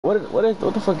What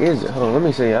the fuck is it? Hold on, let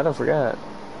me see. I don't forgot.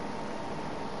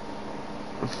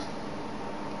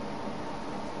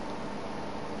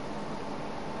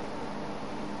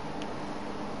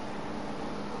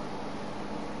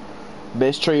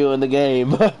 Best trio in the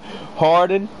game.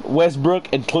 Harden,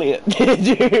 Westbrook, and Clint. Did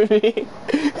you hear me?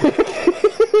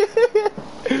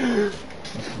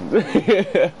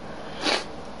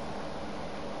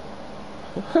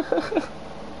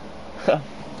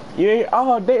 You ain't,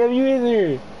 oh damn, you in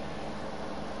there.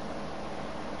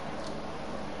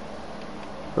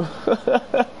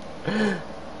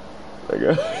 Let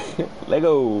go. Let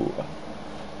go.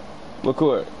 What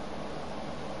court?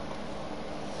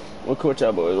 What court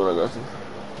y'all boys wanna go to?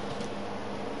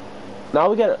 No,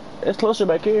 we got it's closer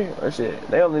back here. Or shit.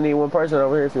 They only need one person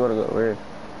over here if you wanna go over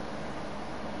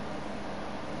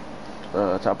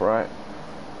here. Top right.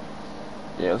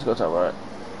 Yeah, let's go top right.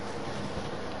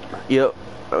 Yep.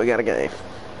 We got a game.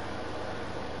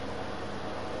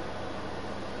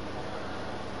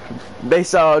 They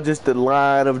saw just the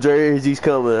line of jerseys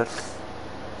coming.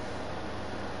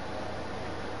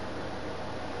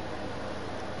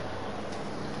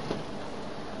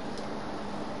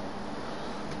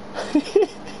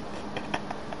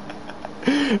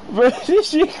 Bro, this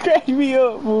shit cracked me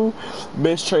up, fool.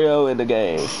 Best trio in the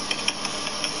game.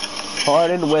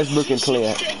 Harden, Westbrook, and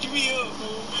Clint.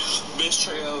 Best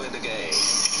trio in the game.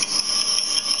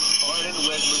 Harden,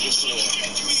 Westbrook,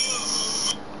 and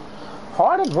Clint.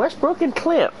 Harden, Westbrook, and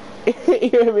Clint. You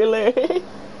hear me, Larry?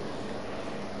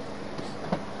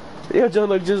 Yo, John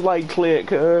look just like Clint,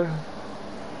 cuz.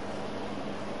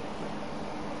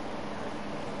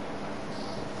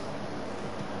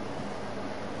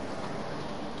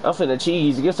 I'm finna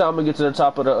cheese. Guess I'm gonna get to the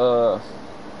top of the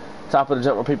jump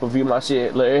where people view my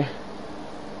shit, Larry.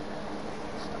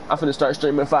 I'm finna start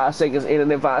streaming 5 seconds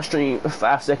internet,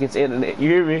 5 seconds internet. You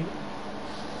hear me?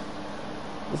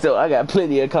 So I got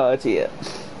plenty of content.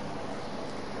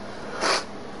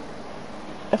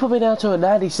 They put me down to a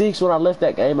 96 when I left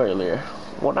that game earlier.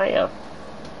 Well, damn.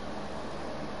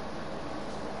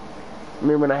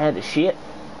 Remember when I had the shit?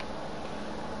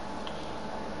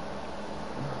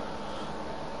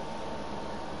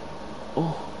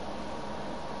 Oh.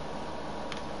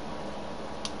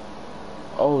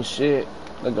 Oh shit.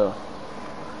 Let go.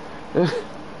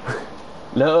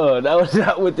 No, that was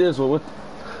not with this one.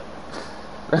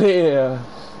 Yeah.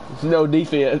 No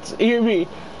defense. Hear me?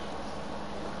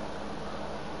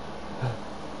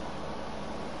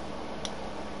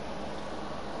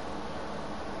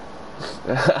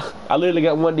 I literally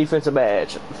got one defensive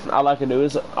badge. All I can do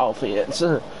is offense.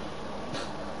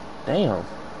 Damn.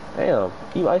 Damn.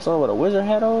 You ice on with a wizard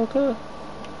hat on, cuz?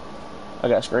 I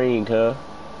got screen, cuz.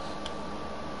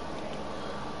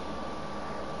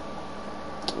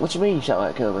 What you mean you shot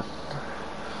like coming?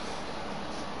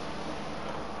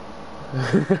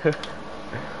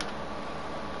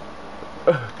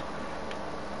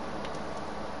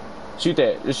 Shoot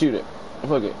that. Just shoot it.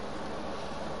 Fuck it.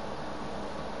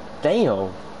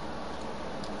 Damn.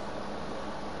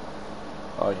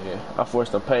 Oh yeah. I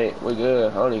forced the paint. We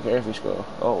good. I don't even care if he score.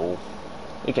 Oh.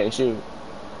 He can't shoot.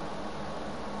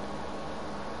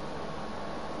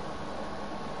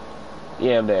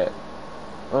 Yeah, I'm dead.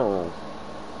 Oh.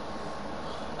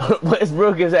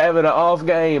 Westbrook is having an off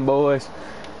game, boys.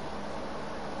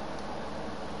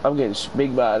 I'm getting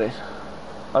big body.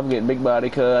 I'm getting big body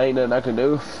cause ain't nothing I can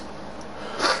do.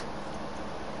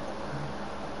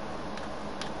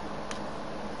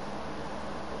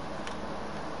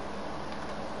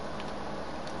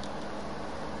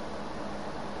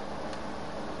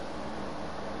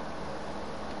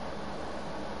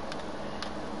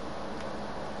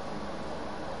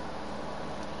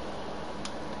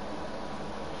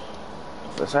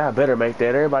 So I better make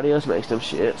that. Everybody else makes them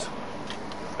shits.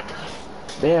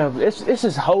 Damn, this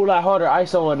is a whole lot harder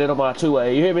ISO than on my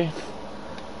 2A. You hear me?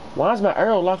 Why is my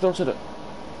arrow locked onto the...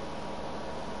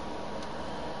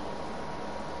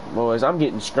 Boys, I'm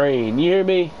getting screened. You hear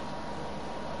me?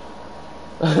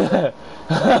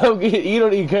 You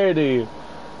don't even care, do you?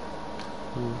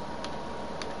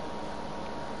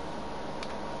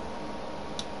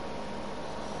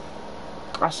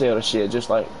 I sell the shit just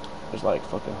like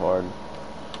fucking Harden.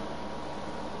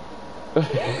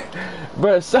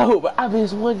 Bro, so I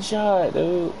missed one shot,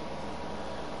 dude.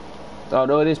 Oh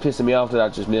no, it is pissing me off that I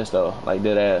just missed though. Like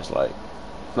dead ass, like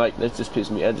that's just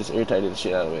pissed me. That just irritated the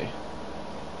shit out of me.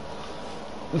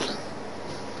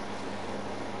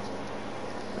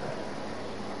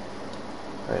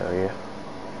 Hell yeah.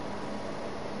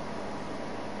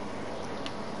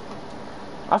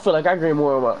 I feel like I agree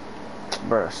more on my...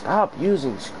 Bro, stop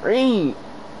using screen.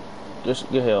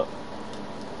 Just get help.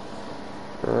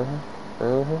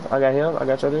 I got him. I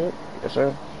got your dude. Yes,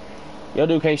 sir. Your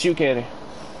dude can't shoot, can he?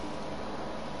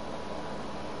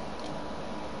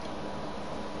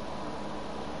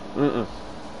 Mm-mm.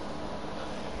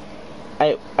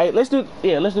 Hey, let's do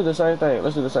the same thing.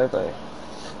 Let's do the same thing.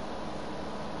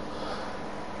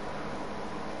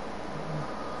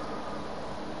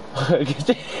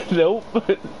 Nope.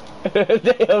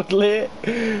 Damn, Clint.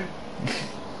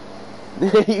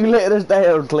 You let us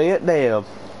down, Clint. Damn.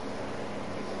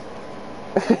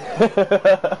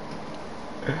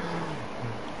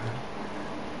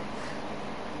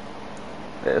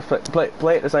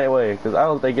 Play it the same way, cause I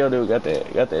don't think your dude got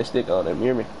that stick on him. You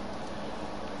hear me?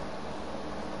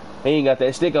 He ain't got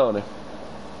that stick on him.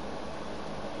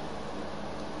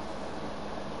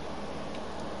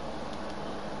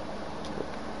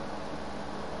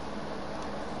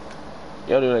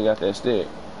 Your dude ain't got that stick.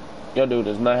 Your dude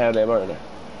does not have that burner.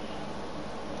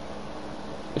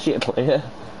 Shit, Clint.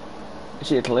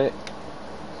 Shit, Clint.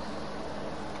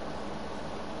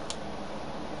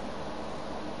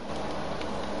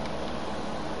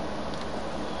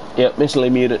 Yep, mentally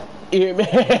muted. You hear me?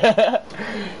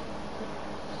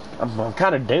 I'm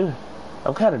kind of doing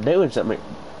something.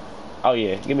 Oh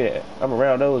yeah, give me that. I'm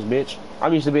around those, bitch.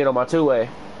 I'm used to being on my two-way.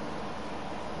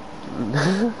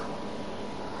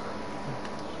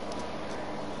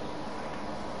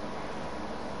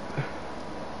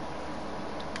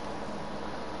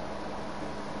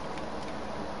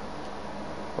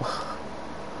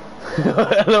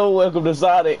 Hello, welcome to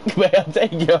Sonic. Man,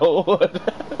 take your order.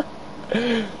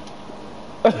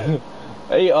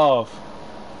 Hey, off.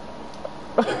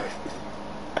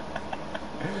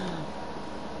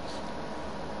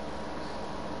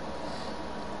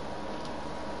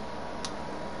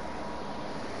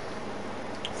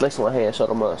 Flex my hand, show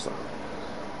the muscle.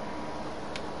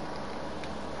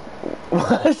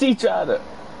 Why is he trying to?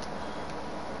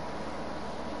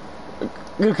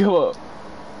 Come up.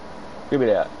 Give me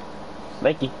that.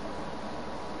 Thank you.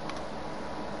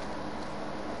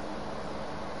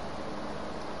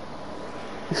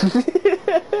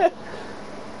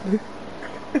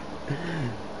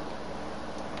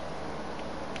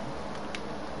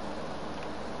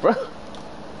 Bro.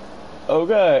 Oh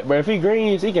god, but if he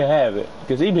greens, he can have it.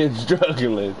 Cause he been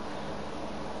struggling.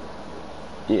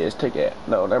 Yes, take that.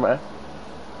 No, never mind.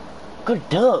 Good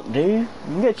dunk, dude.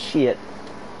 Good shit.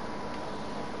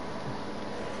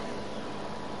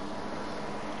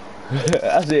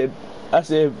 I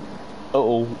said,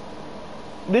 uh-oh.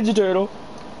 Ninja Turtle.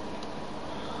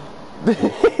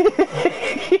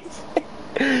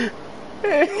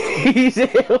 he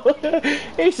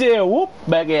said, whoop,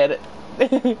 back at it.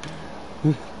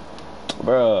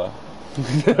 Bruh.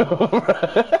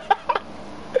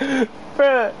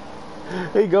 Bruh.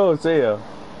 He goes tell.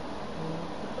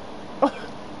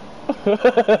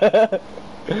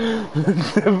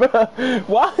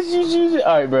 Why did you choose it?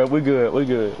 Alright, bro, we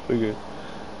good.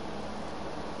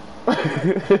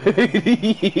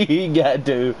 He got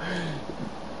to.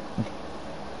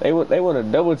 They want to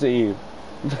double team.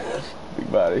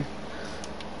 Big body.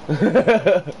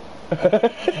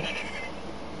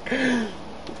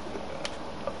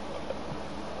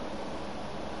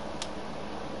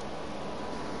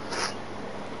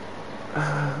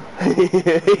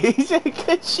 He said,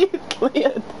 "Good shit,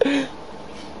 Clint."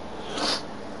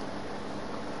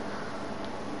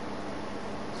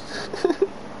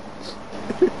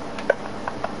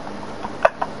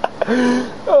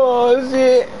 Oh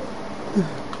shit.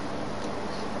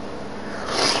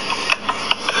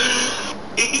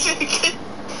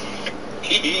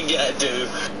 He got to.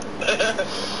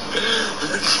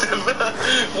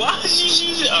 Why did you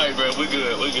choose it? Alright, bro, we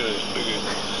good.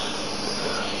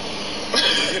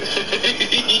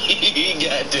 He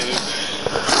got to.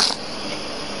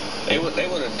 They want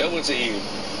to double team.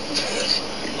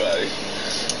 Big body.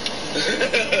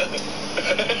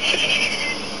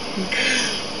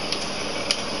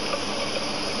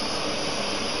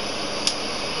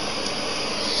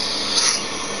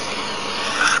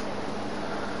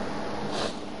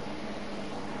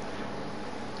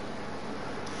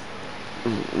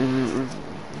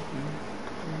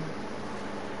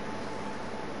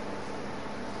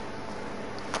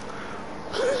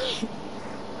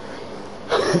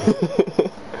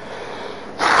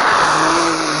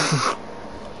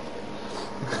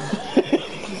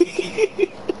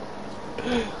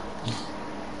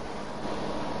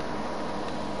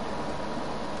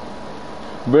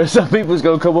 Bro, some people's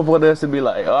gonna come up on us and be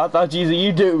like, "Oh, I thought you was a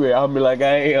YouTuber." I'll be like,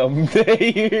 "I am." You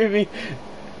hear me?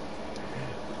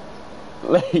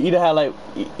 Like, you know how like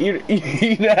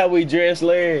you know how we dress,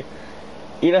 Larry.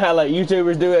 You know how like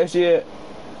YouTubers do that shit.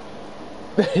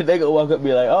 They gonna walk up and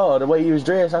be like, oh, the way you was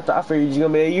dressed, I figured you was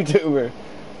gonna be a YouTuber.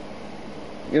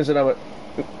 Guess what I'm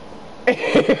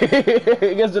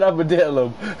guess what I'm gonna tell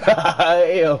them? I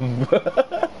am.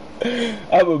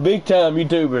 I'm a big time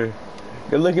YouTuber.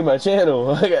 Go look at my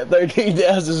channel. I got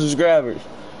 13,000 subscribers.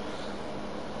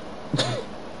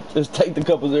 Just take the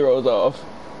couple zeros off.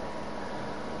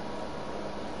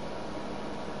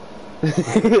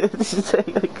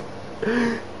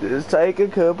 just take a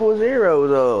couple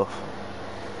zeros off.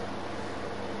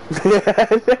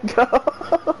 Go.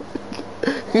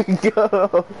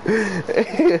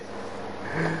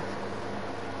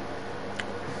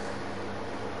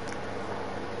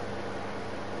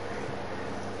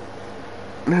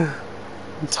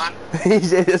 He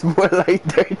said it's more like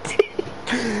 13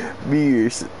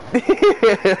 beers.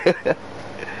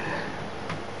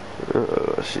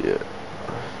 Oh shit.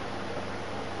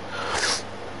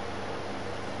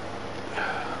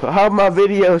 I hope my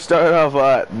video start off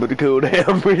hot, but cool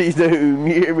down pretty soon.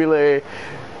 You hear me, Larry?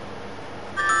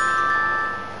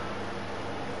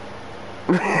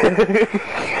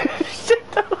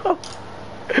 Shut up,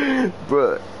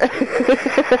 bruh.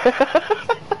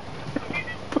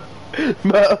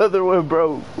 My other one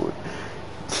broke.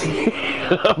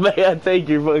 May I take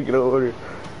your fucking order?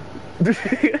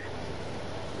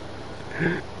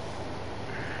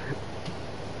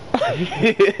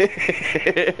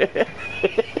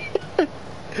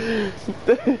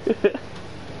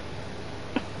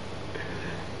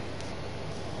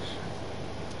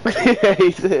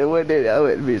 He said, what did I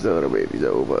wouldn't be so baby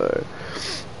so far.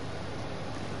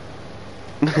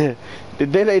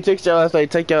 Then they text y'all say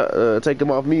take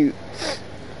them off mute.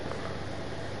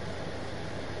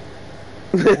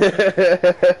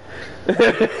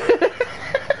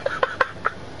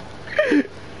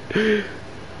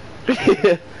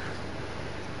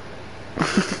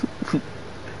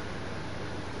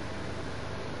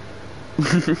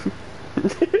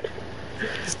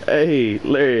 Hey,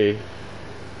 Larry.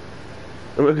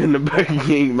 I'm looking to Burger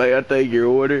King. May I take your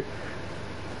order?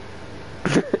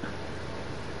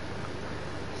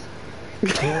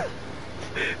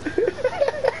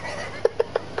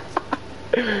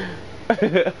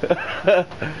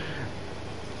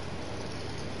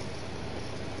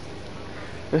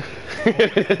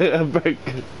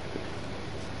 Burger.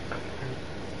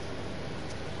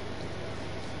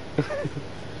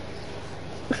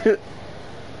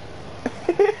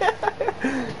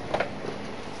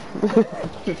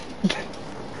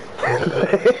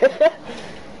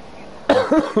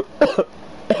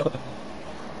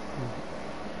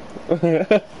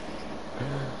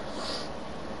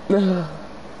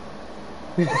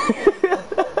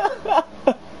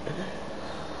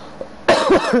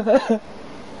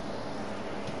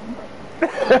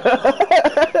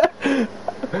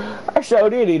 I sure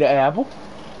did eat an apple.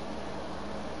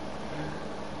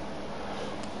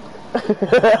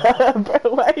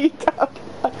 Bro, why are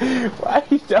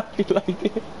you talking like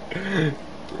this?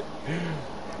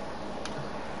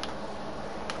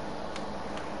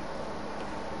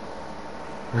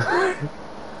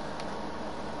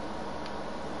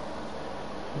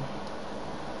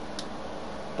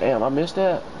 Damn, I missed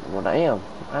that. Well, damn.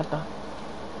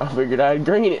 I figured I'd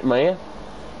green it, man.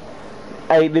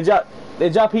 Hey, did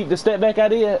y'all peep the step back I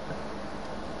did?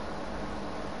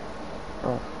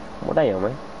 Oh, well, damn,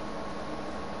 man.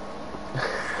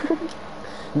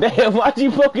 Damn, why'd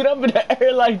you poke it up in the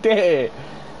air like that?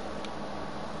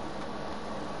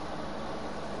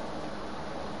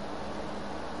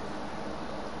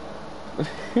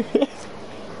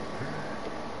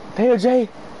 Tell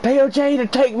Jay to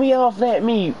take me off that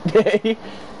mute.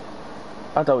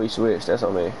 I thought we switched. That's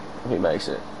on me. He makes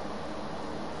it.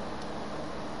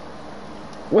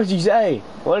 What'd you say?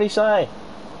 What'd he say?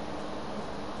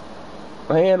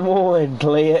 And one,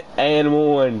 Clint. And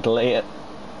one, Clint.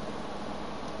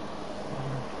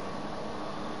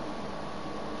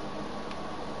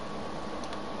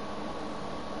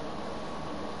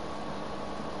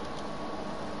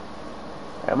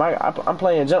 I'm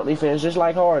playing jump defense just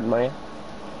like Harden, man.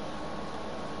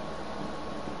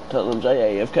 Tell him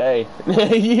JAFK.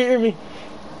 You hear me?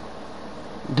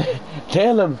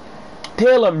 Tell him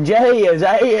Jay is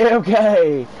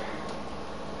AFK.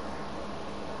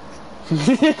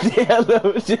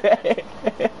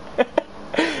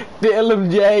 Tell him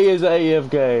Jay is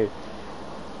AFK.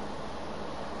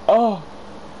 Oh.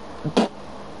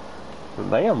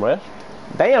 Damn, Rush.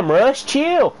 Damn, Rush,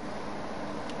 chill.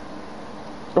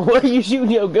 Why are you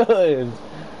shooting your guns?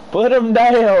 Put them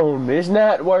down. It's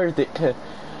not worth it.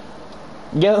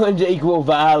 Guns equal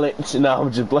violence. No,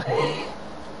 I'm just playing.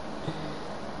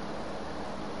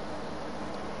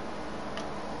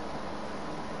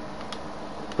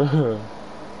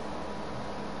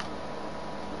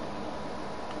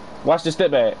 Watch the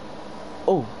step back.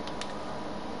 Oh.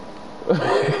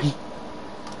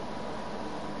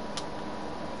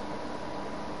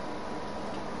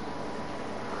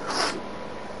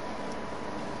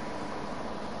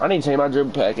 I need to change my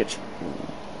dribble package.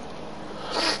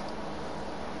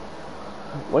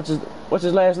 What's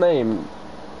his last name?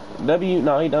 W?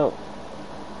 No, he don't.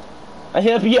 I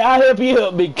help you up,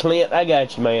 Big Clint. I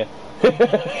got you, man.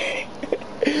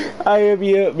 I help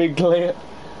you up, Big Clint.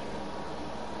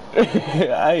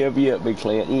 I help you up, Big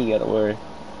Clint. You ain't gotta worry.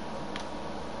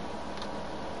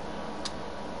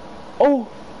 Oh!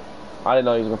 I didn't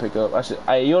know he was gonna pick up. I said,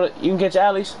 hey, you can catch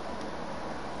alleys?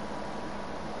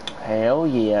 Hell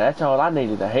yeah, that's all I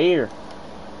needed to hear.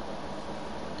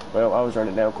 Well, I was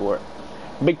running down court.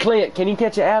 Big Clint, can you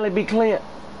catch an alley, Big Clint?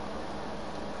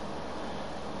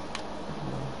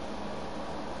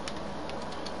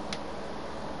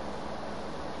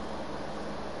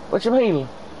 What's your mean?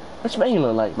 What's your mean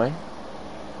look like, man?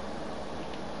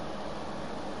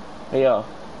 Hey, y'all.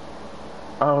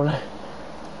 I don't know.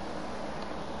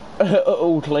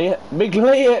 Uh-oh, Clint. Big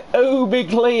Clint. Oh, Big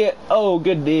Clint. Oh,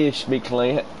 good dish, Big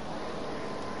Clint.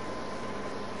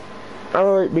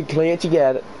 Alright, Big Clint, you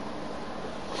got it.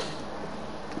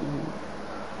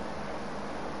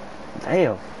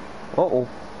 Damn. Uh-oh.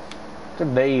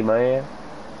 Good day, man.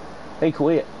 He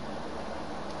quit.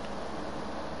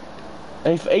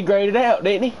 He graded out,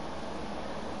 didn't he?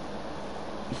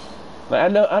 I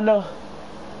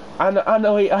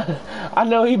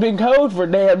know he been cold for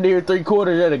damn near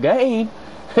 3/4 of the game.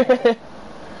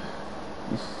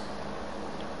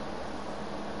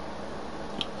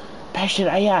 That shit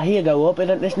AI here go up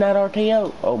and it's not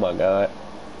RTO. Oh my god.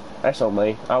 That's on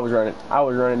me. I was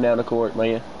running down the court,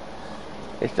 man.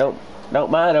 It's don't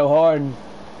mind Harden.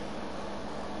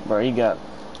 Bro, he got.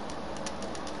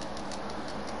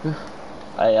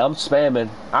 Hey, I'm spamming.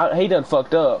 He done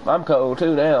fucked up. I'm cold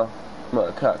too now.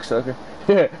 Mother cocksucker.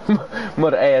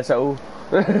 Mother asshole.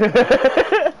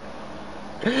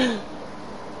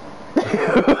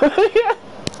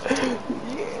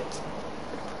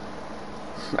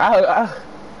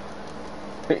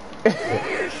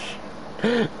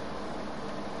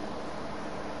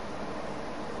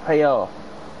 Hey y'all.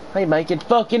 Hey, making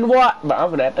fucking what? But I'm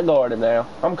gonna have to guard him now.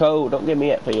 I'm cold. Don't give me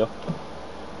that feel.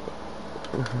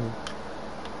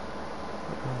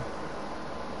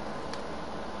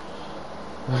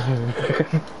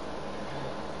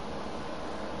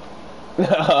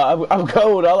 I'm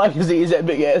cold. All I can see is that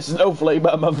big ass snowflake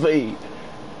by my feet.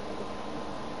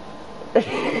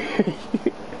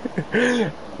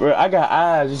 Bro, I got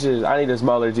eyes. It's just I need a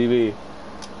smaller TV.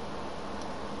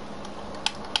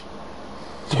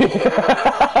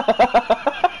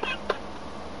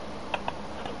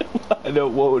 I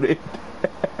don't want it.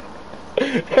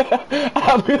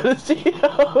 I'll be able to see the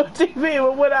whole TV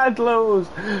with one eye closed.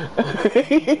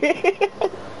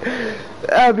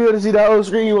 I'll be able to see the whole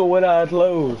screen with one eye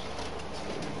closed.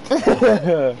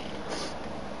 I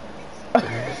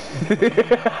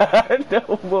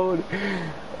don't want it.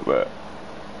 But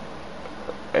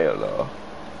hell no.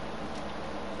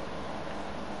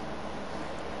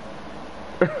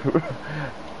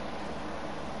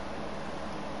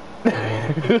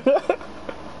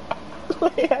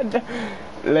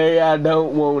 Larry, I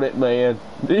don't want it, man.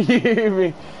 Do you hear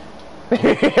me?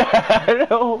 I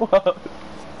don't want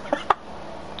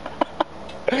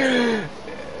it.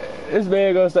 This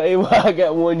man gonna say, well, I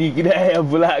got one you can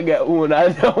have, but I got one I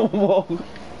don't want.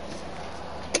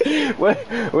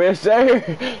 Well, sir,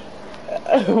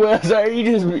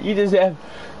 you just have.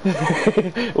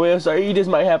 Well, sir, you just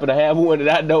might happen to have one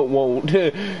that I don't want.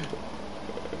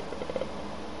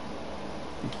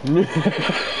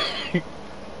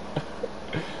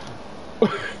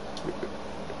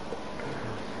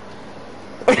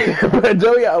 But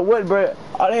Joe, yeah, what, bro?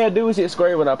 All they had to do was hit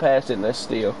square when I passed it, and that's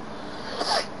still.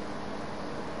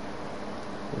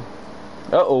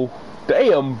 Uh-oh.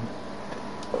 Damn.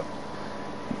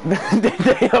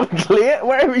 Damn, Clint.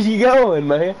 Where was you going,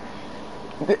 man?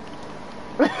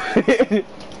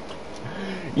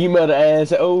 You mother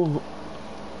asshole.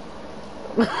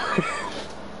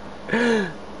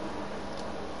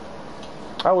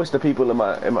 I wish the people in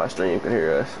my stream could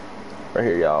hear us. Right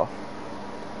here, y'all.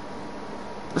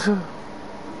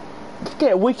 Get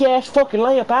that weak ass fucking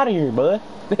layup out of here, bud.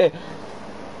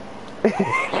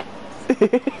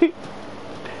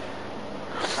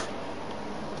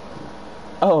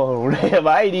 Oh damn,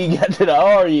 I ain't even got to the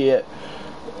R yet.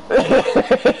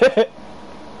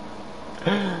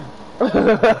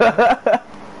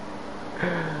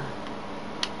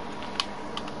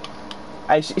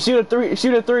 Hey, shoot a three.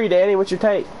 Shoot a three, Danny. What's your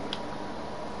take?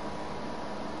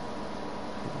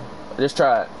 Just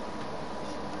try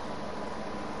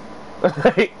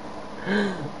it.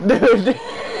 Dude.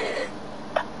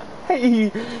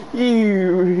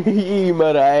 You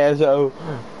mother asshole.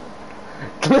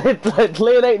 Clint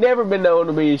ain't never been known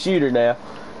to be a shooter now.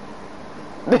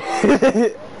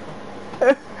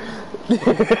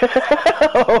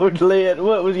 Oh, Clint,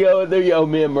 what was going through your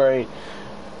memory?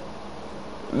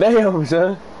 Damn,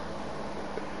 son.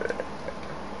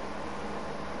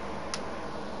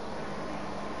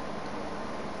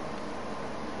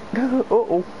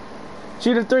 Uh-oh.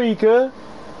 Shoot a three, cuz.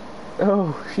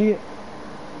 Oh, shit.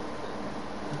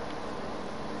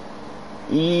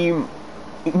 You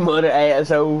mother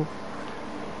asshole.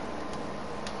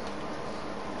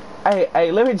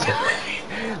 Hey, let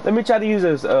me try to use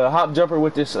this hop jumper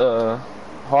with this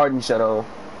Harden shut on.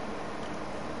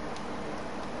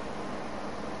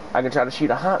 I can try to shoot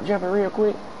a hop jumper real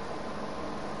quick.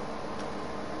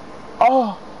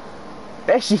 Oh,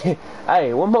 that shit.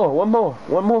 Hey, one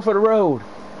more for the road.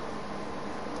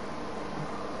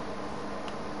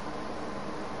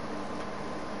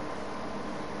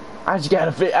 I just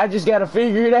gotta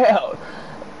figure it out.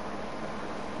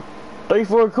 3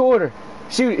 4/4.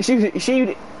 Shoot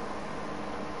it.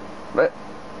 But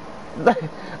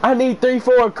I need 3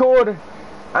 4/4.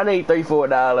 I need $3 for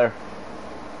 $1.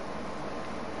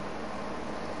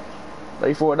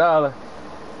 $3 for $1.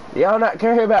 Y'all not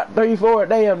care about 3 for a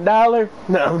damn dollar?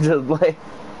 No, I'm just playing.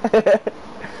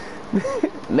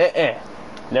 Nuh-uh.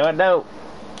 No, I don't.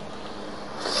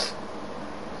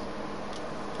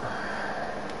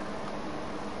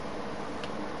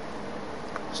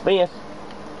 Spin.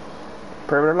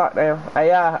 Perimeter lockdown.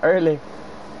 AI early.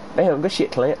 Damn, good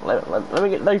shit, Clint. Let me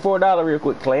get $3 for $1 real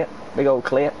quick, Clint. Big old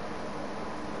Clint.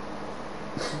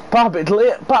 Pop it,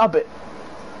 Clint. Pop it.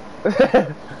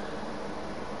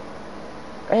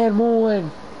 And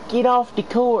one. Get off the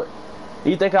court. Do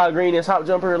you think I'll green this hop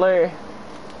jumper, Larry?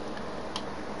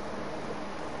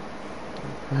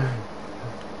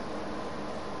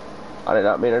 I did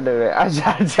not mean to do that. I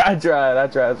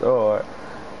tried so hard.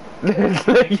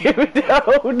 Give me the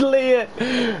old Clint.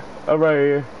 I'm right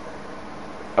here.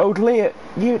 Old Clint.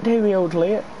 Give it to me, old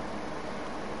Clint.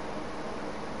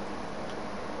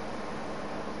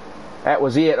 That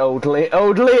was it, old Clint.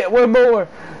 Old Clint, one more.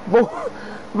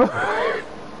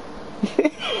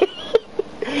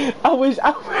 I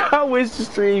wish the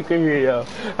stream could hear y'all.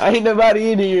 Ain't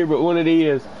nobody in here but one of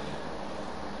these.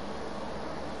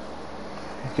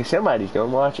 Cause somebody's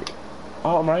gonna watch it.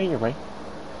 Oh, I'm right here, man.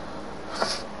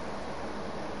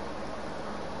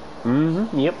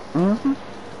 Yep,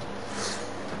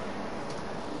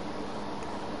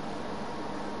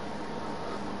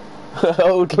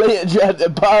 Old Clint tried to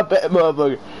pop that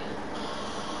motherfucker.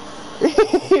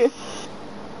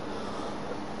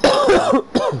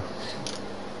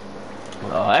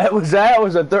 Oh, that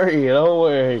was a 3, don't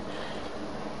worry.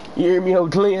 You hear me,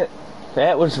 old Clint?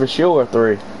 That was for sure a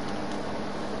 3.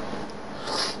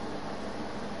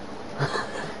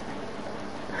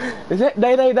 Is that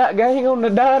Day Dot Gang on the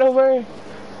dot over there?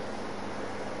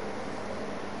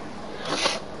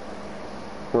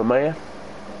 Well, man.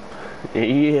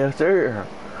 Yeah, sir.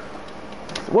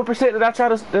 What percent did I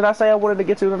say I wanted to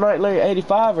get to tonight, Larry?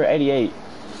 85 or 88?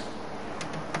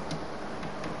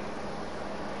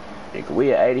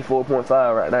 We at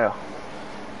 84.5 right now.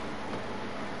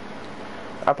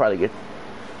 I'll probably get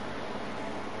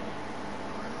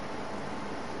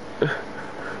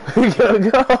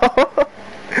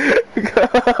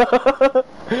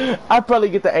I'd probably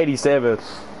get the 87.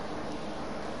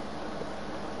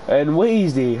 And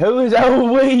Wheezy. Who is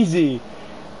old Wheezy?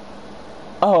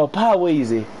 Oh, Pie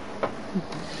Wheezy.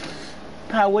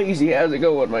 Pie Wheezy, how's it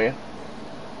going, man?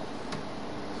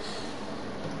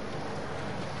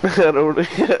 I don't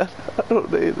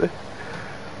either.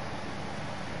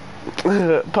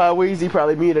 Pie Wheezy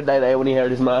probably muted Day when he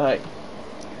heard his mic.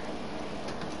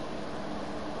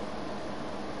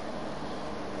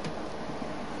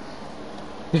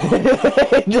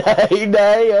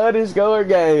 Day underscore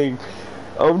gang.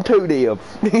 On 2 them.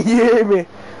 You hear me?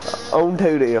 On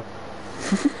 2 them.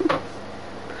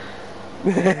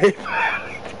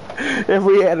 If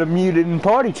we had a muted in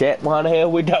party chat, why the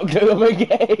hell we talk to him in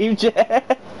game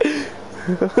chat?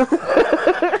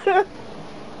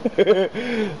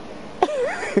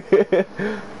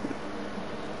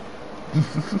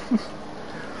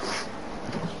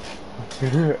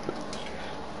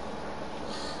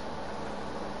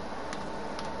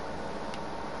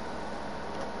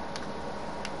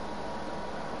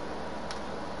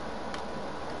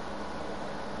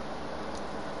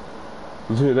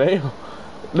 Damn.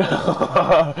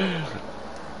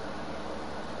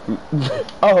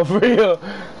 Oh, for real?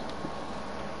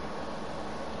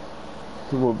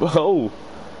 Oh.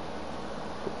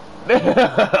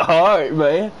 Alright,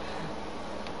 man.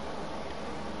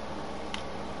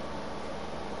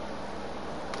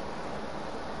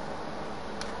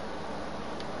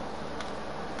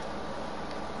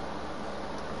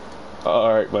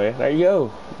 Alright, man. There you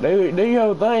go. Do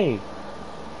your thing.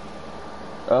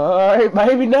 Alright,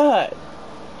 maybe not.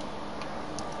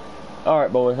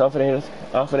 Alright, boys. I'm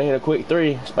finna hit a quick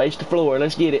three. Space the floor.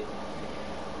 Let's get it.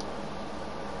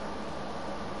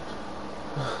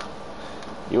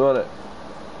 You want it?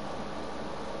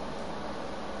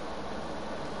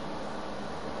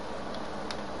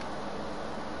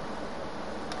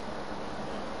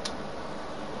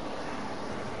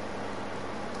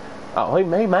 Oh, he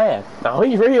mad. Oh,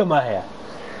 he's real mad.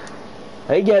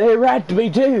 He got every right to be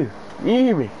too. You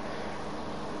hear me?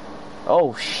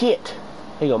 Oh shit.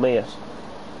 He gonna miss.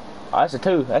 Oh, that's a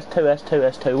two. That's two. That's two.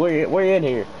 That's two. We're in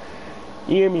here.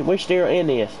 You hear me? We're still in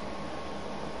this.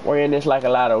 We're in this like a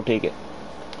lotto ticket.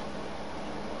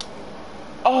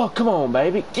 Oh, come on,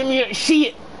 baby. Give me that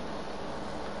shit.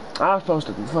 I was supposed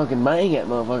to fucking bang that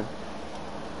motherfucker.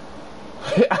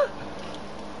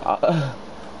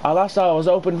 All I saw was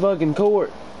open fucking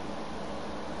court.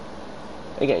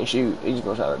 He can't shoot. He's just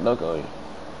gonna try to dunk on you.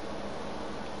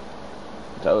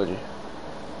 Told you.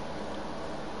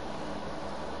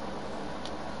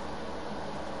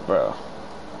 Bro.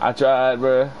 I tried,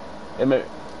 bro.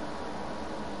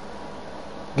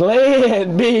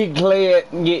 Clint, big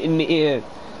Clint getting in.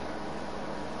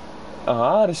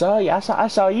 Oh, I saw you. I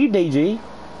saw you, DG.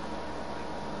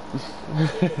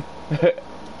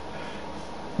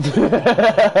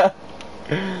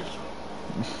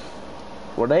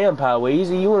 Well, damn, Pie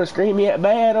Weezy, you want to scream me that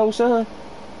bad, old son?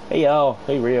 He off.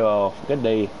 He real off. Good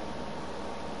day.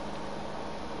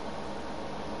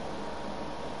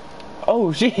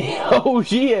 Oh shit! Oh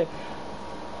shit!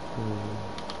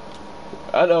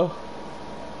 I know.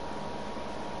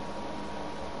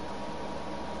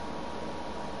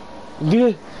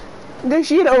 Good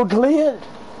shit, old Clint.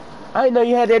 I didn't know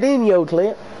you had that in you, old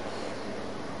Clint.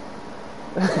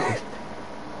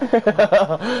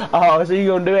 Oh, so you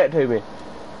gonna do that to me?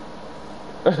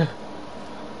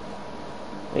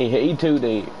 he too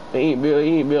deep. He ain't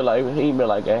built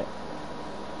like that.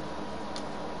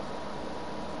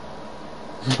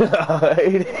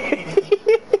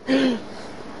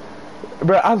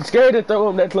 Bro, I'm scared to throw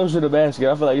him that close to the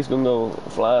basket. I feel like it's gonna go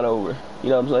flying over. You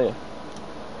know what I'm saying?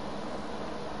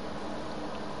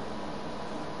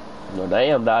 No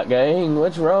damn, Doc Gang.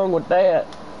 What's wrong with that?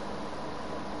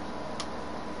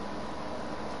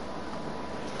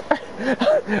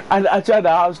 I tried to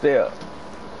hop step.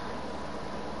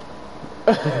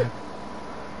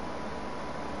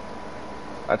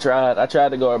 I tried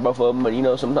to guard both of them, but you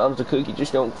know sometimes the cookie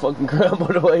just don't fucking crumble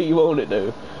the way you want it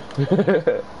to.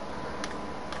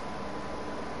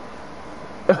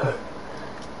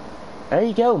 There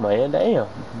you go, man. Damn.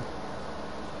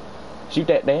 Shoot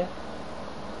that down.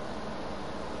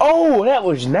 Oh, that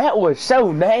was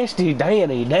so nasty,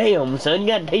 Danny. Damn, son, you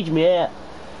gotta teach me that.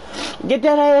 Get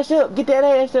that ass up. Get that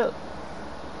ass up.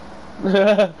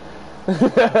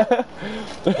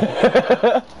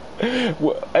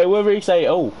 Hey, whatever he say,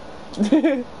 oh.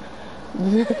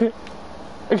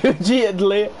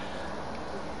 Gently.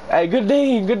 Hey, good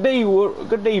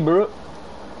day, bro.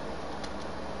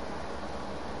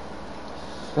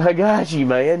 I got you,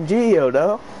 man. Gio,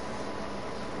 dog.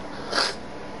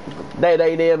 That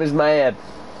A&M is mad.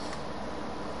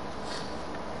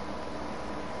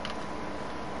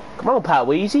 Come on, Pie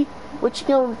Weezy. What you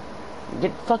gonna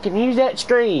get? Fucking use that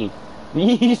screen.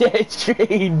 Use that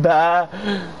screen, bye.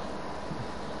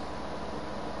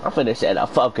 I'm finna set a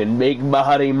fucking big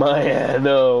body man.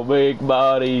 Oh, big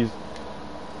bodies.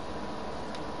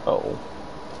 Uh-oh.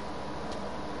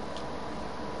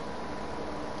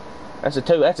 That's a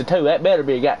two. That's a two. That better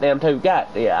be a goddamn two. God,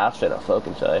 yeah, I was finna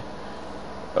fucking say.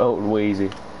 Oh,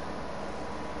 Weezy.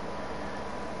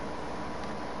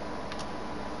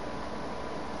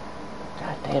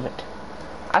 God damn it.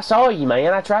 I saw you,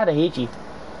 man. I tried to hit you.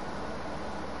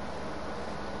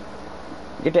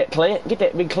 Get that Clint. Get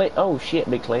that big Clint. Oh, shit,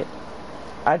 big Clint.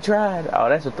 I tried. Oh,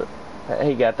 that's a...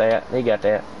 He got that. He got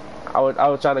that. I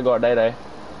was trying to guard Day.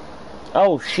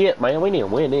 Oh, shit, man. We need to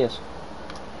win this.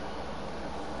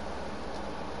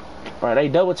 Alright, they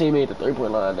double team me at the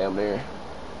three-point line down there.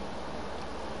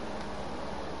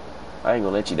 I ain't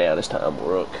gonna let you down this time,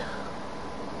 Rook.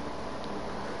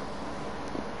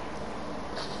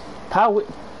 Pie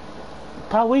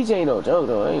Weezy ain't no joke,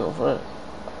 though. I ain't gonna front.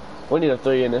 We need a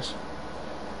three in this.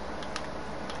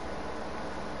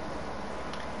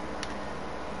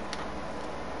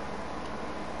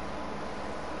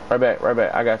 Right back, right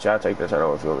back. I got you. I'll take this. I don't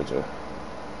know if you want me to.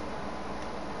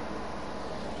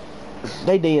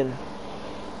 They did.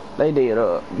 They did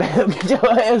up. Get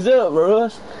your hands up,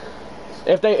 Russ.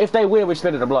 If they win, we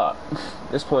spin it a block.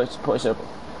 This point simple.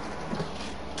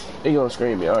 He gonna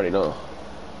scream. You already know.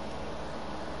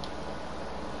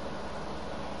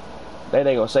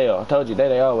 They gonna sell. I told you,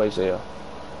 they always sell.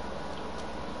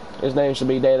 His name should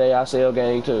be Day I Sell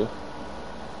Gang too.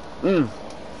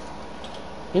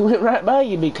 He went right by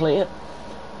you, big Clint.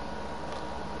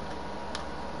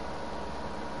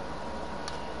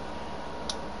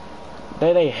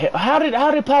 How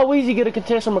did Paul Weezy get a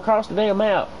contest from across the damn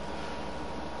map?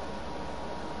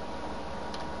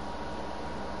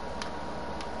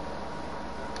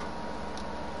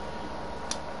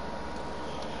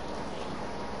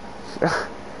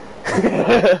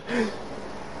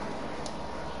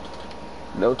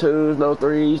 No twos, no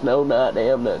threes, no not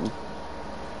damn nothing.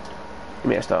 Give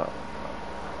me a stop.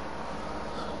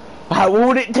 I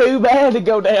want it too bad to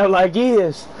go down like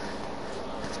this.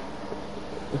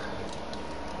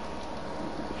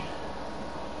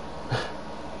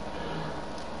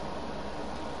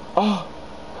 Oh,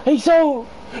 he's so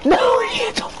no.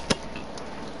 He don't.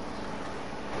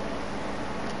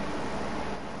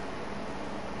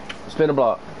 Spin a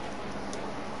block.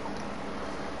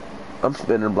 I'm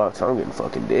spinning blocks, so I'm getting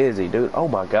fucking dizzy, dude. Oh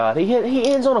my god,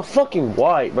 he ends on a fucking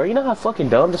white, bro. You know how fucking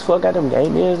dumb this fuck goddamn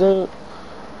game is, dude?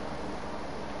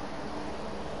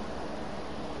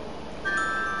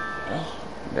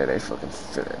 They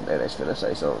finna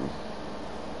say something.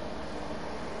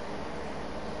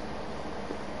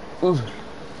 Ooh.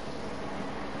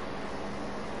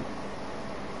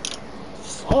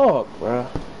 Fuck, bro.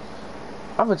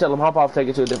 I'm gonna tell him hop off, take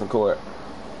it to a different court.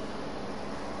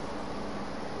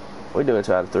 We doing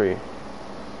 2 out of 3.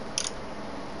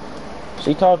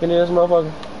 She talking to this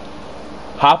motherfucker?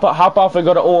 Hop off and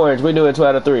go to orange. We doing 2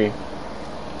 out of 3.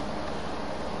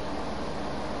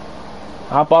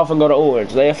 Hop off and go to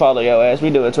orange. They follow your ass.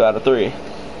 We doing 2 out of 3.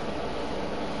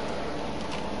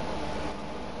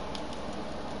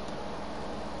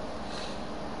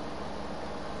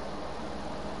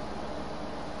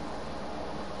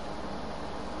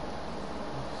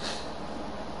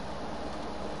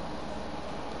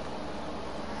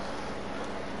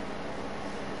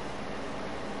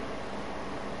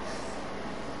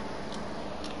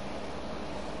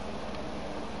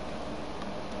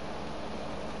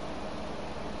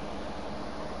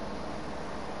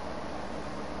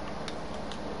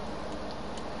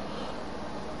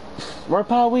 Where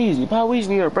Paul Weezy? Paul Weezy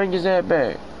need to bring his ass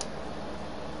back.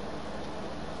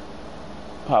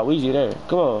 Paul Weezy there.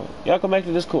 Come on. Y'all come back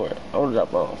to this court. I wanna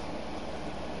drop off.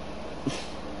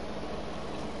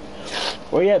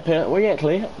 Where you at, Pimp? Where you at,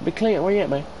 Clint? Big Clint, where you at,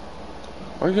 man?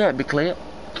 Where you at, Big Clint?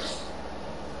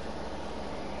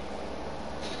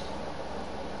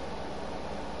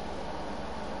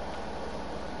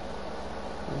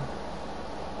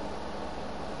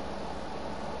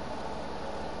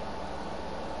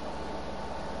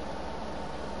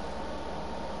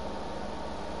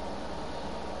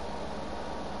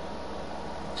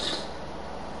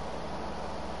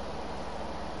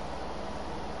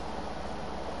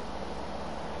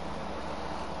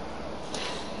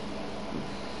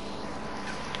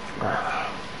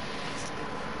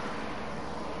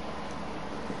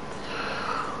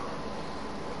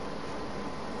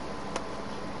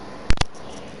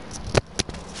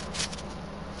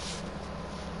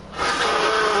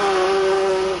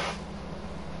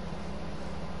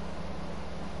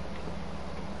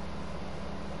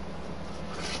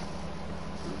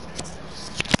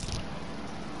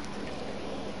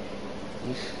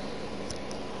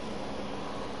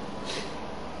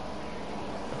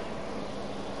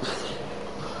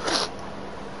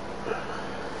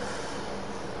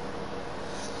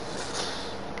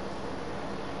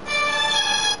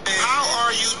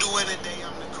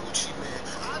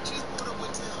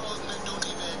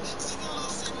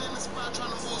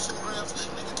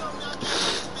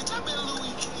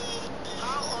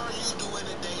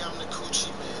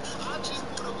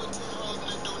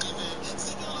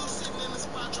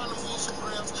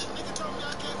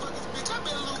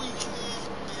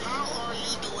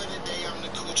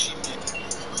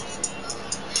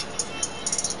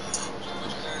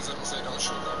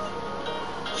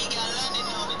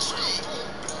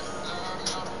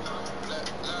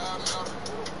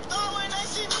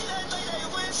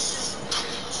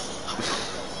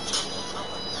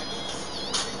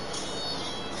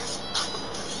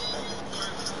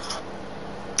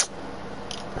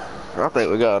 I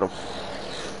think we got him.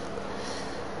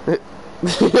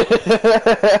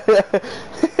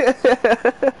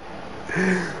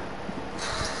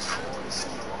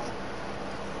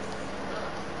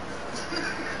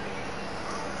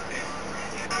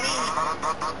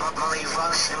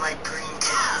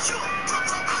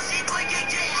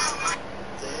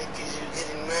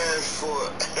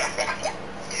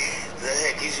 The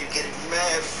heck is you getting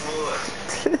mad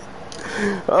for?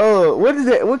 Oh, what is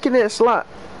that? What can that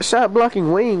shot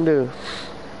blocking wing do?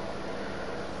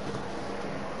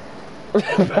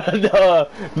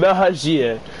 Nah,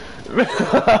 shit.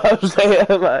 I'm saying,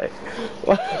 like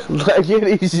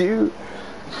can he shoot?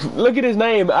 Look at his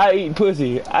name. I eat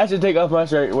pussy. I should take off my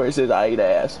shirt where it says I eat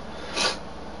ass.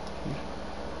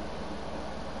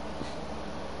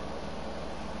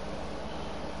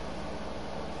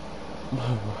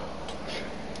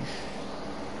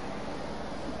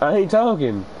 I ain't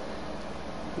talking.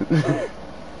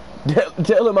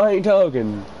 Tell him I ain't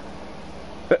talking.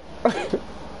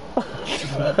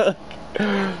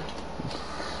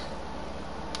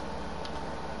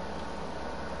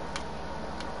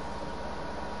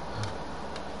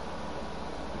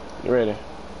 You ready?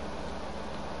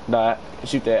 Nah,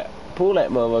 shoot that. Pull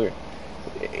that motherfucker.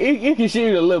 You can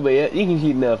shoot a little bit. You can shoot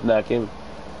enough to knock him.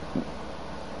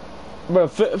 Bro,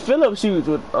 Philip shoots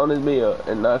on his bill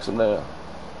and knocks him down.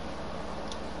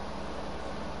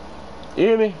 You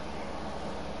hear me?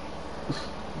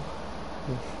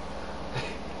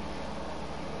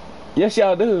 Yes,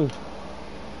 y'all do.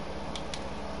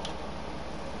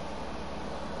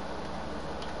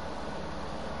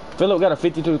 Philip got a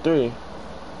 52-3.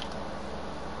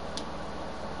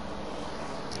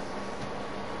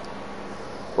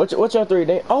 What's your 3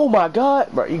 day? Oh my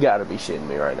god, bro, you gotta be shitting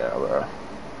me right now, bro.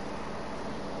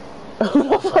 Who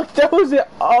the fuck throws it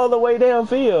all the way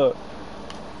downfield?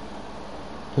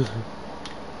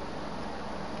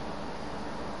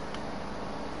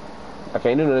 I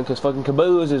can't do nothing because fucking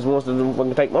Caboose wants to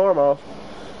fucking take my arm off.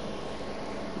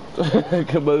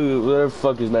 Caboose, whatever the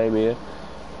fuck his name is.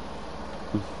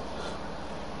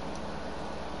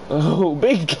 Oh,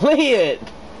 Big Clint!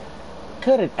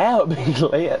 Cut it out, Big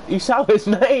Clint. You saw his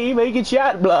name, he get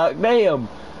shot blocked, damn.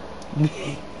 You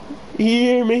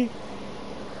hear me?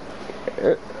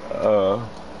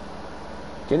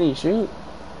 Can he shoot?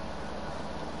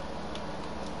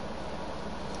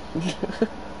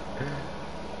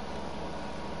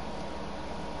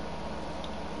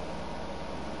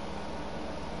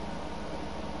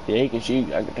 Yeah, he can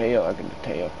shoot. I can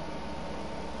tell.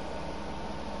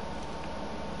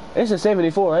 It's a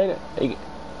 74, ain't it?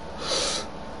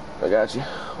 I got you.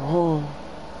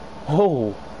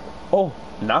 Oh,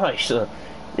 nice.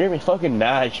 You're fucking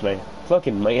nice, man.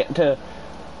 Fucking man.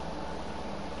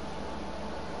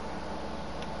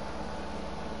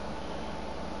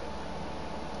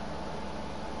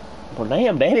 Well,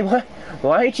 damn, Danny,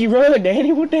 why ain't you running,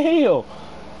 Danny? What the hell?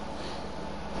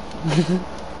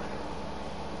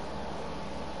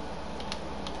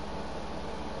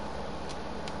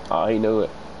 Oh, he knew it.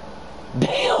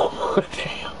 Damn!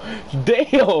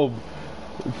 Damn!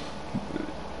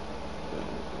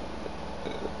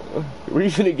 We're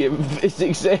gonna get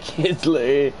 6 seconds,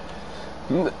 Larry.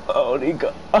 I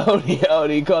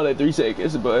only call it 3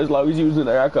 seconds, but as long as you was in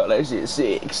there, I call that shit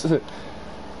 6.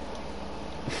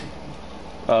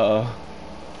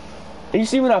 You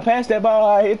see when I passed that ball,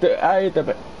 I hit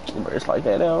the. It's like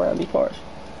that now around these parts.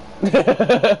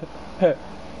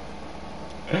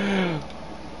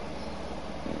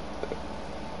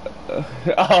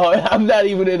 Oh, I'm not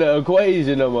even in the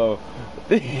equation no more.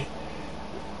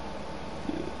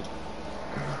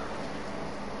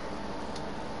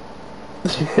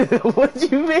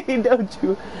 What you mean, don't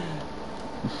you?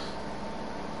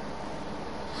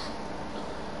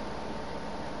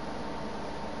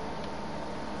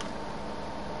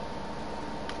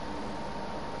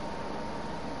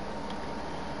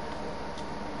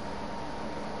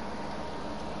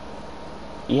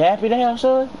 You happy now,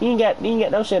 son? You ain't got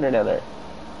no center down there.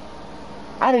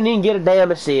 I didn't even get a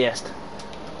damn assist.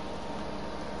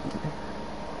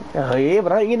 Oh yeah,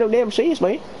 but I ain't getting no damn assist,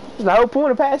 man. There's the whole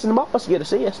point of passing the ball is to get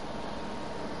assist.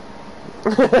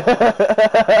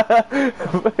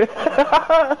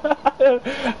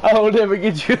 I will never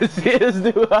get you assist,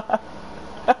 do I?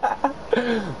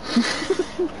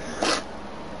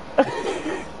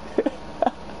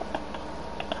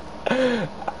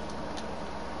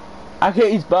 I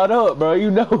can't spot up, bro. You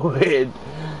know it.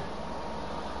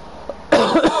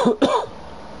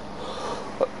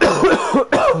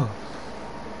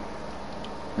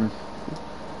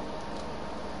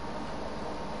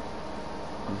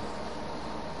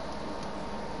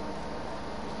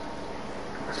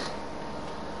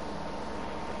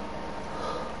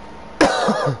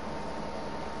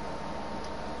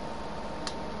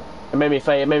 It made me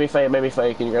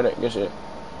fade. Can you get it? Good shit.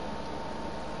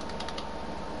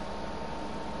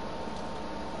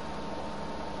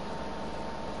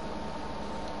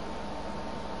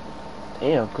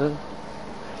 Damn, good.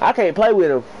 I can't play with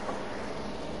him.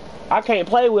 I can't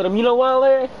play with him. You know why,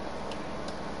 Larry?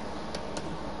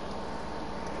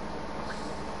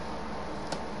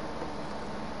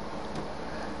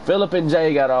 Phillip and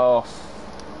Jay got off.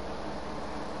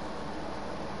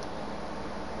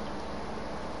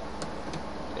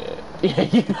 Yeah,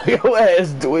 your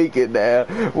ass tweaking now.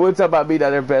 We'll talk about me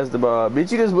down there past the ball.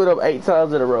 Bitch, you just went up 8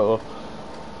 times in a row.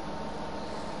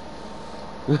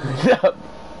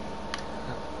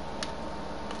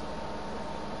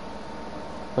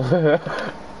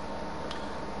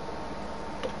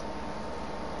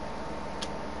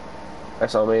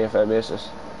 That's on me if I miss this.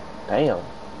 Damn.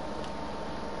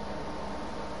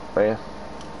 Man.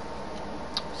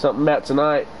 Something about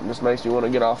tonight just makes me want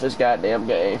to get off this goddamn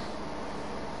game.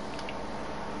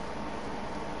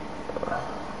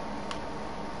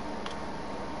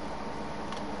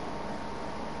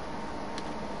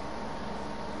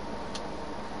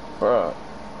 Bruh.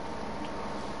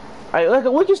 Hey, look,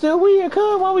 we can still win.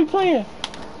 Come, why we playing?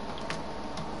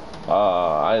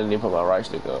 I didn't even put my right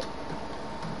stick up.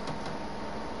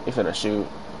 He finna shoot.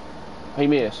 He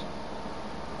missed.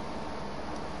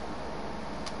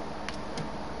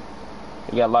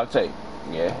 He got lock tape.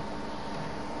 Yeah.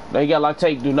 No, he got lock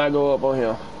tape. Do not go up on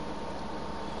him.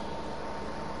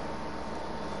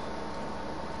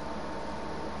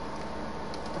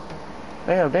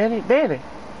 Damn, Danny. Danny.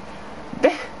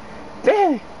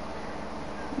 Danny.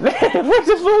 What's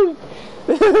the food?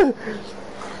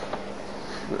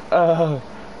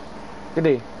 Good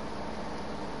day.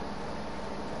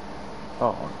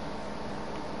 Oh.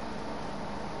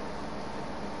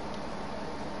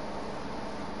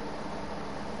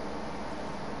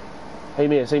 He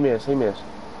missed.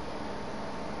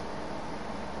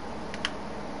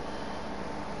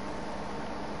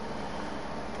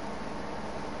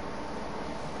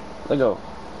 Let go.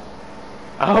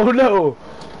 Oh no!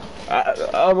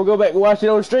 I'm gonna go back and watch it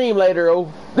on stream later,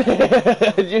 oh.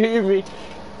 Did you hear me?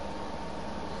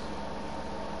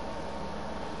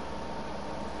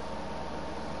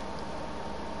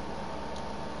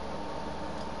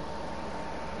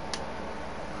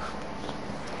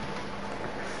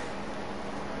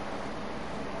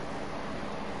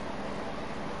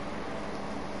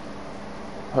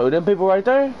 Oh, them people right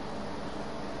there?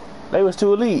 They was two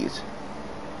elites.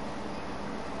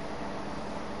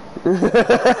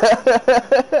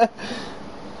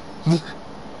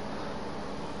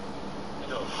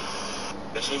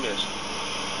 Yes, he missed.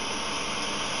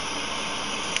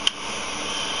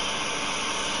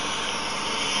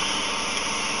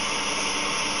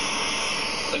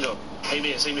 Let go. He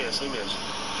missed.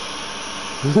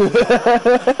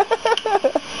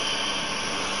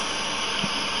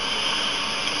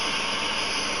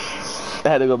 I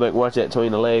had to go back and watch that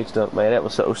between the legs stuff, man. That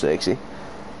was so sexy.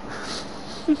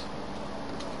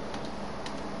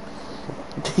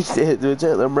 He said to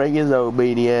tell him bring his old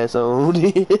beanie ass on.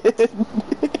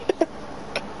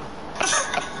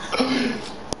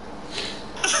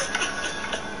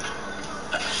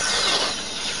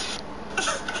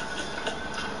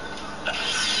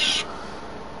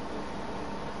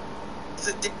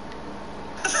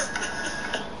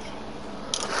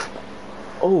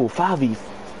 Oh, 5v.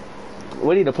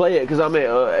 We need to play it because I'm at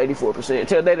 84%.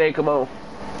 Tell Day Day, come on.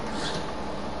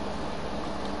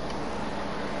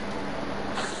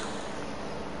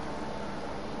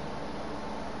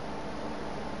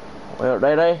 Well,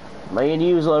 Day Day, me and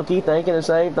you was low key thinking the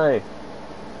same thing.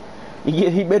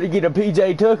 He better get a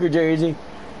PJ Tucker jersey.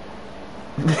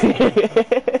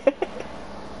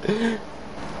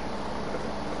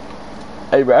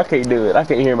 Hey, bro, I can't do it. I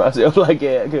can't hear myself like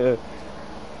that. Cause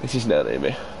it's just not in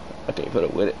me. I can't put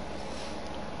up with it.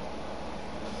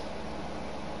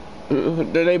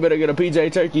 They better get a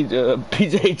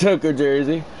PJ Tucker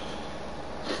jersey.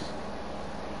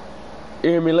 You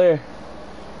hear me, Larry?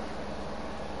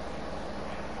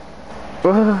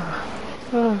 I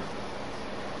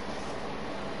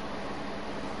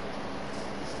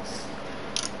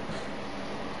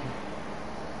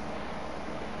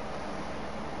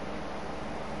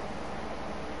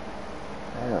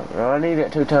need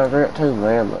that 2-time grip too,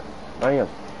 man. But damn,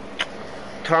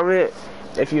 comment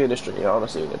if you're in the street. I want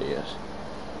to see what it is.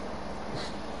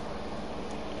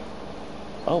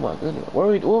 Oh my goodness, what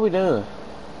are we doing,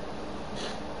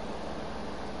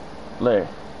 Larry?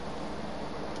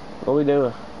 What are we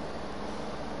doing?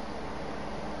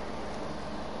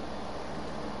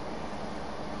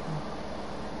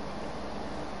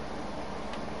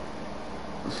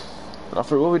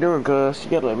 Alfred, what are we doing, cuz?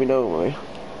 You gotta let me know, man.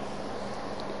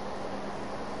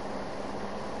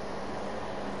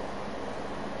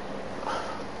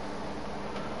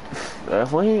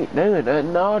 If we ain't doing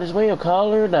nothing, no, just we a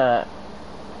call or not.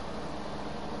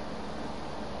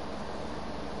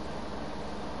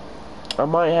 I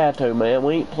might have to, man.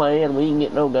 We ain't playing. We ain't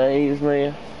getting no games,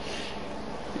 man.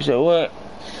 You said what?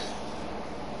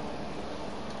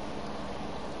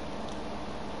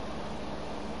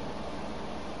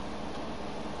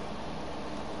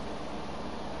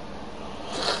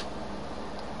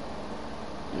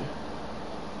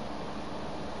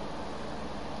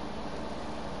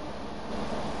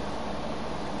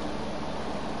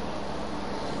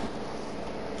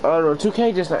 I don't know,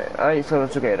 2K just, I ain't feeling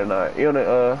 2K tonight. You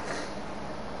know,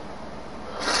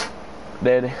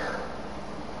 Danny.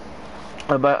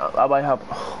 I might have,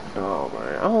 oh, no,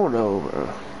 man. I don't know,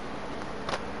 man.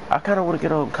 I kind of want to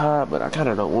get on COD, but I kind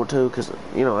of don't want to, because,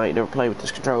 you know, I ain't never played with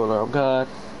this controller on COD.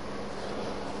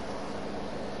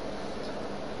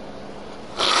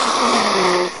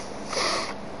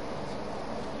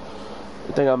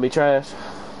 You think I'll be trash?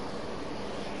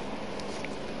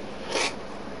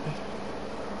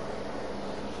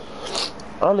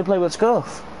 I only play with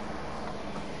Scuff.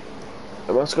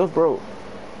 And my Scuff broke.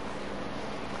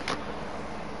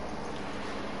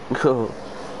 Cool.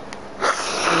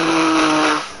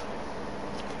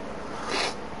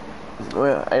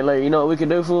 Well, hey, Larry, you know what we could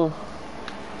do, fool?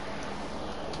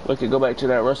 We could go back to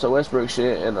that Russell Westbrook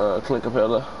shit and Clint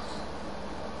Capella.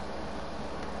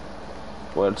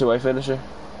 What, a two-way finisher?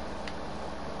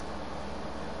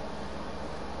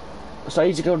 So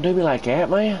you just gonna do me like that,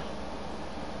 man?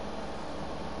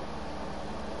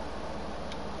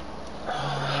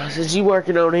 Since you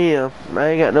working on him, I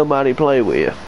ain't got nobody to play with.